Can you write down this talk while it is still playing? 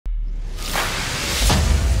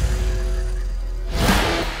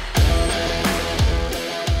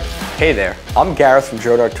Hey there, I'm Gareth from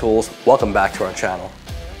Jonard Tools. Welcome back to our channel.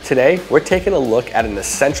 Today, we're taking a look at an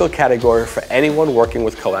essential category for anyone working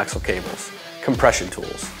with coaxial cables, compression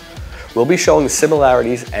tools. We'll be showing the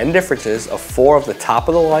similarities and differences of 4 of the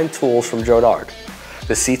top-of-the-line tools from Jonard: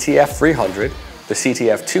 the CTF 300, the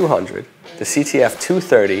CTF 200, the CTF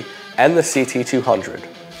 230, and the CT 200.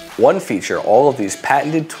 One feature all of these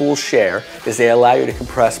patented tools share is they allow you to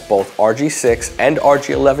compress both RG6 and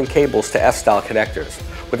RG11 cables to F-style connectors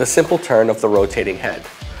with a simple turn of the rotating head.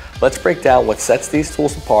 Let's break down what sets these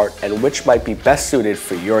tools apart and which might be best suited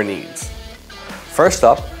for your needs. First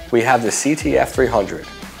up, we have the CTF 300.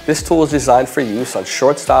 This tool is designed for use on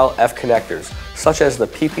short-style F connectors, such as the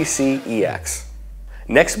PPC-EX.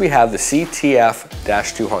 Next, we have the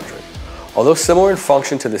CTF-200. Although similar in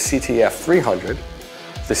function to the CTF 300,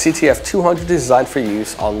 the CTF 200 is designed for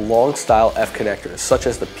use on long-style F connectors, such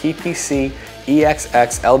as the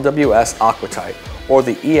PPC-EXX LWS Aquatite or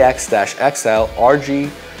the EX-XL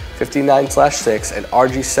RG59/6 and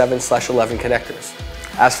RG7/11 connectors.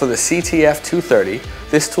 As for the CTF 230,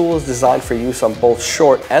 this tool is designed for use on both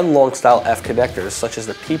short and long-style F connectors, such as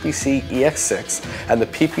the PPC-EX6 and the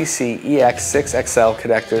PPC-EX6XL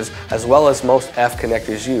connectors, as well as most F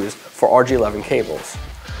connectors used for RG11 cables.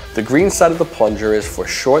 The green side of the plunger is for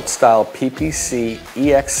short-style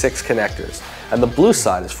PPC-EX6 connectors, and the blue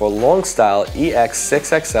side is for long-style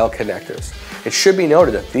EX6XL connectors. It should be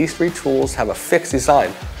noted that these 3 tools have a fixed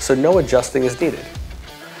design, so no adjusting is needed.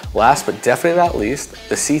 Last but definitely not least,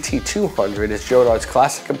 the CT200 is Jonard's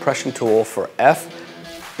classic compression tool for F,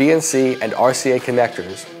 BNC, and RCA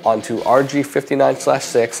connectors onto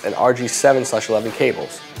RG59/6 and RG7/11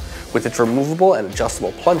 cables. With its removable and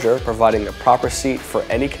adjustable plunger providing a proper seat for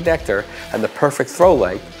any connector and the perfect throw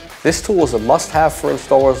length, this tool is a must-have for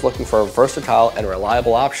installers looking for a versatile and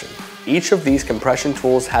reliable option. Each of these compression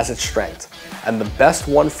tools has its strength, and the best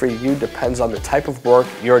one for you depends on the type of work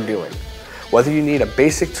you're doing. Whether you need a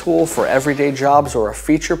basic tool for everyday jobs or a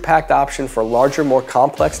feature-packed option for larger, more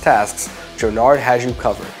complex tasks, Jonard has you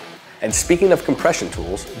covered. And speaking of compression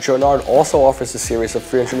tools, Jonard also offers a series of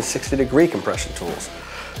 360-degree compression tools: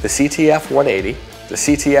 the CTF 180, the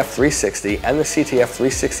CTF 360, and the CTF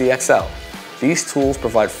 360 XL. These tools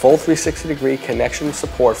provide full 360-degree connection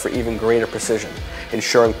support for even greater precision,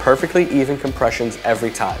 ensuring perfectly even compressions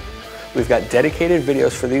every time. We've got dedicated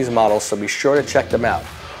videos for these models, so be sure to check them out.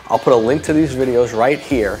 I'll put a link to these videos right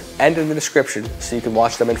here and in the description so you can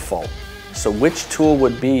watch them in full. So which tool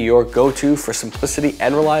would be your go-to for simplicity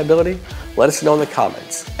and reliability? Let us know in the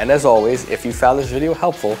comments. And as always, if you found this video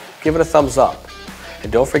helpful, give it a thumbs up.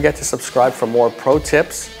 And don't forget to subscribe for more pro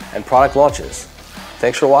tips and product launches.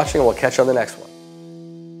 Thanks for watching, and we'll catch you on the next one.